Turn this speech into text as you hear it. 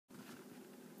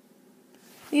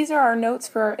These are our notes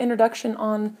for our introduction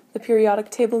on the periodic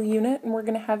table unit, and we're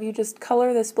going to have you just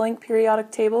color this blank periodic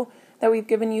table that we've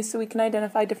given you so we can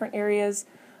identify different areas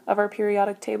of our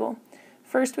periodic table.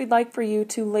 First, we'd like for you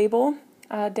to label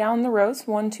down the rows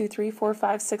 1, 2, 3, 4,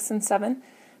 5, 6, and 7.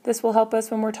 This will help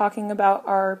us when we're talking about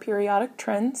our periodic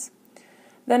trends.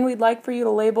 Then we'd like for you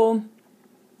to label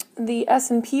the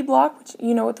S and P block, which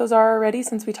you know what those are already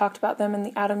since we talked about them in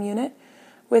the atom unit,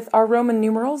 with our Roman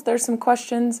numerals. There's some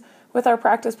questions with our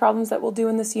practice problems that we'll do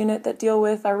in this unit that deal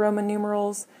with our Roman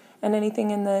numerals and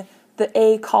anything in the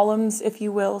A columns, if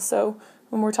you will. So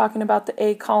when we're talking about the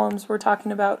A columns, we're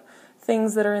talking about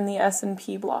things that are in the S and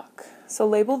P block. So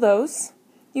label those.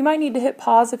 You might need to hit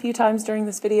pause a few times during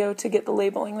this video to get the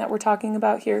labeling that we're talking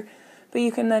about here, but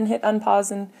you can then hit unpause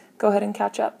and go ahead and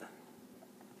catch up.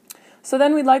 So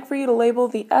then we'd like for you to label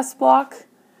the S block,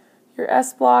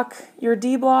 your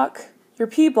D block, your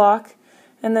P block,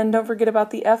 and then don't forget about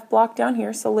the F block down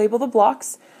here. So label the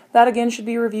blocks. That again should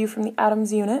be a review from the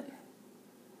atoms unit.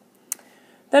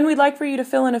 Then we'd like for you to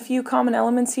fill in a few common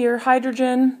elements here: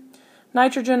 hydrogen,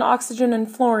 nitrogen, oxygen,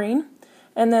 and fluorine,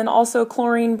 and then also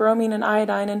chlorine, bromine, and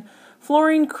iodine. And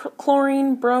fluorine,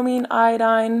 chlorine, bromine,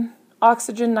 iodine,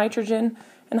 oxygen, nitrogen,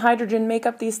 and hydrogen make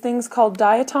up these things called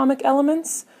diatomic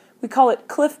elements. We call it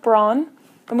Cliff Braun,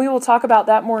 and we will talk about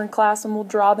that more in class and we'll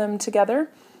draw them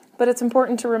together. But it's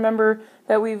important to remember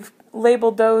that we've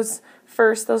labeled those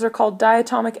first. Those are called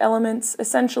diatomic elements.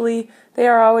 Essentially, they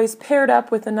are always paired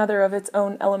up with another of its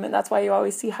own element. That's why you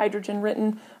always see hydrogen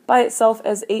written by itself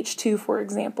as H2, for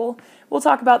example. We'll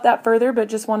talk about that further, but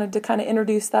just wanted to kind of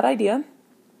introduce that idea.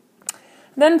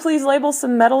 Then please label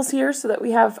some metals here so that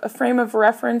we have a frame of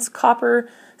reference: copper,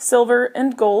 silver,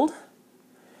 and gold.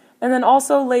 And then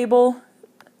also label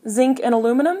zinc and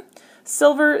aluminum.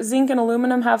 Silver, zinc, and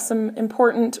aluminum have some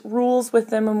important rules with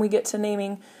them when we get to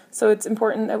naming, so it's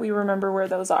important that we remember where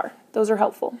those are. Those are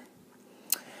helpful.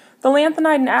 The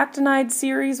lanthanide and actinide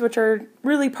series, which are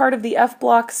really part of the F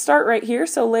block, start right here,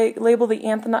 so label the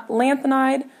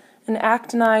lanthanide and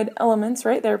actinide elements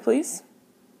right there, please.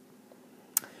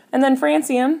 And then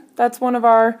francium, that's one of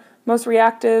our most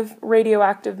reactive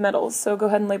radioactive metals, so go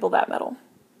ahead and label that metal.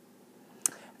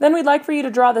 Then we'd like for you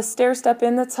to draw the stair step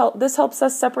in. This helps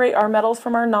us separate our metals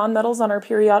from our non-metals on our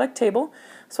periodic table.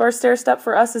 So our stair step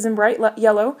for us is in bright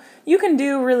yellow. You can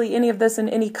do really any of this in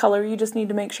any color. You just need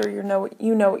to make sure you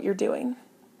know what you're doing.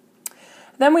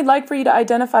 Then we'd like for you to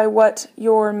identify what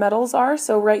your metals are.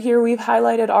 So right here we've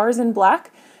highlighted ours in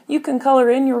black. You can color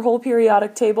in your whole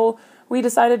periodic table. We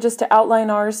decided just to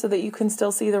outline ours so that you can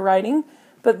still see the writing.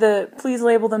 But please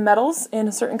label the metals in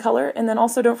a certain color, and then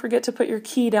also don't forget to put your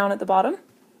key down at the bottom.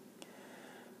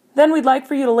 Then we'd like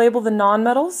for you to label the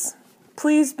nonmetals.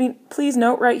 Please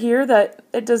note right here that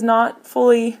it does not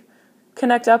fully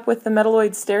connect up with the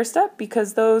metalloid stair step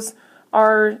because those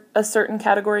are a certain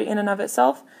category in and of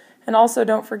itself. And also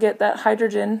don't forget that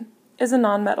hydrogen is a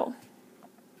nonmetal.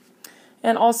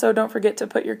 And also don't forget to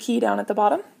put your key down at the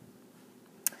bottom.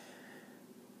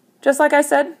 Just like I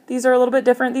said, these are a little bit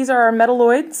different. These are our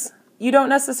metalloids. You don't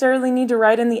necessarily need to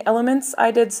write in the elements.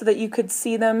 I did so that you could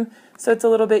see them, so it's a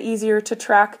little bit easier to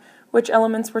track which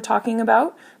elements we're talking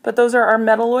about. But those are our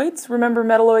metalloids. Remember,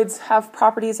 metalloids have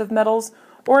properties of metals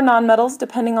or nonmetals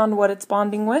depending on what it's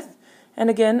bonding with. And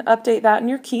again, update that in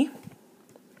your key.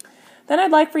 Then I'd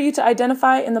like for you to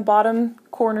identify in the bottom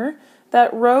corner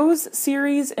that rows,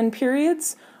 series, and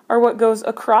periods are what goes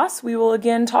across. We will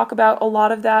again talk about a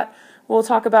lot of that. We'll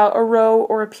talk about a row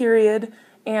or a period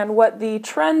and what the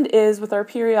trend is with our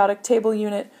periodic table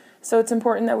unit. So it's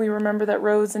important that we remember that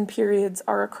rows and periods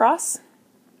are across.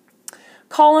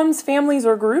 Columns, families,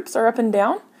 or groups are up and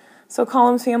down. So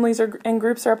columns, families, and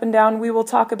groups are up and down. We will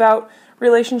talk about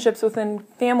relationships within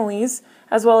families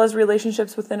as well as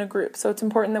relationships within a group. So it's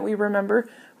important that we remember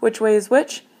which way is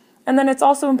which. And then it's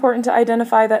also important to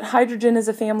identify that hydrogen is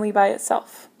a family by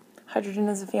itself. Hydrogen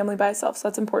is a family by itself, so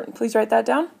that's important. Please write that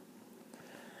down.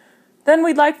 Then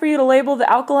we'd like for you to label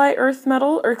the alkali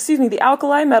the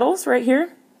alkali metals right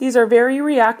here. These are very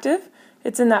reactive.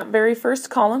 It's in that very first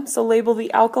column, so label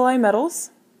the alkali metals.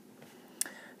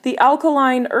 The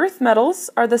alkaline earth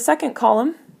metals are the second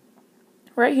column,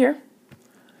 right here.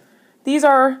 These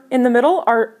are, in the middle,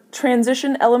 are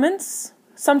transition elements.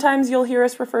 Sometimes you'll hear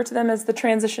us refer to them as the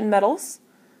transition metals.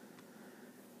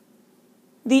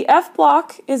 The F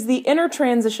block is the inner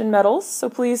transition metals, so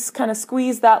please kind of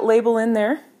squeeze that label in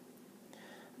there.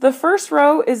 The first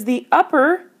row is the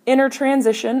upper inner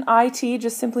transition. IT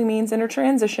just simply means inner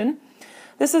transition.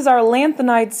 This is our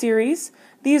lanthanide series.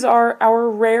 These are our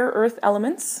rare earth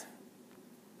elements.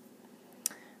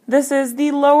 This is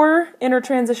the lower inner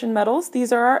transition metals.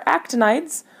 These are our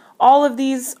actinides. All of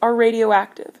these are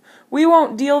radioactive. We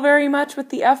won't deal very much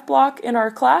with the F block in our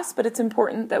class, but it's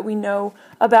important that we know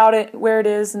about it, where it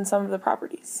is, and some of the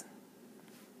properties.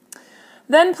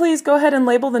 Then please go ahead and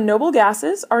label the noble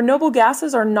gases. Our noble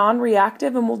gases are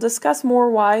non-reactive, and we'll discuss more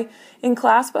why in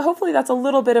class, but hopefully that's a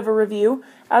little bit of a review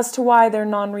as to why they're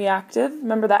non-reactive.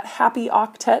 Remember that happy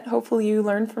octet, hopefully you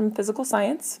learned from physical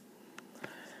science.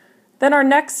 Then our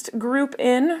next group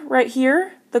in right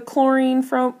here, the chlorine,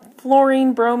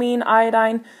 fluorine, bromine,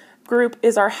 iodine group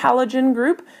is our halogen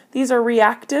group. These are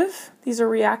reactive.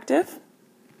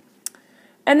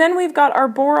 And then we've got our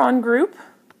boron group,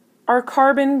 our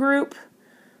carbon group,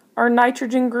 our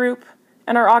nitrogen group,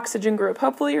 and our oxygen group.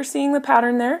 Hopefully you're seeing the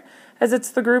pattern there, as it's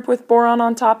the group with boron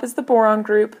on top is the boron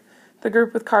group, the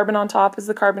group with carbon on top is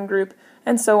the carbon group,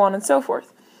 and so on and so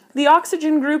forth. The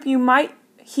oxygen group you might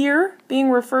hear being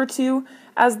referred to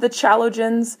as the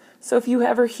chalogens, so if you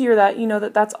ever hear that, you know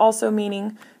that that's also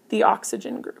meaning the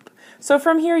oxygen group. So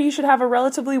from here you should have a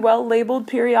relatively well-labeled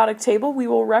periodic table. We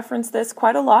will reference this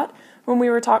quite a lot when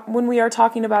we are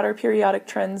talking about our periodic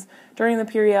trends during the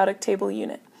periodic table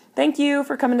unit. Thank you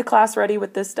for coming to class ready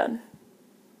with this done.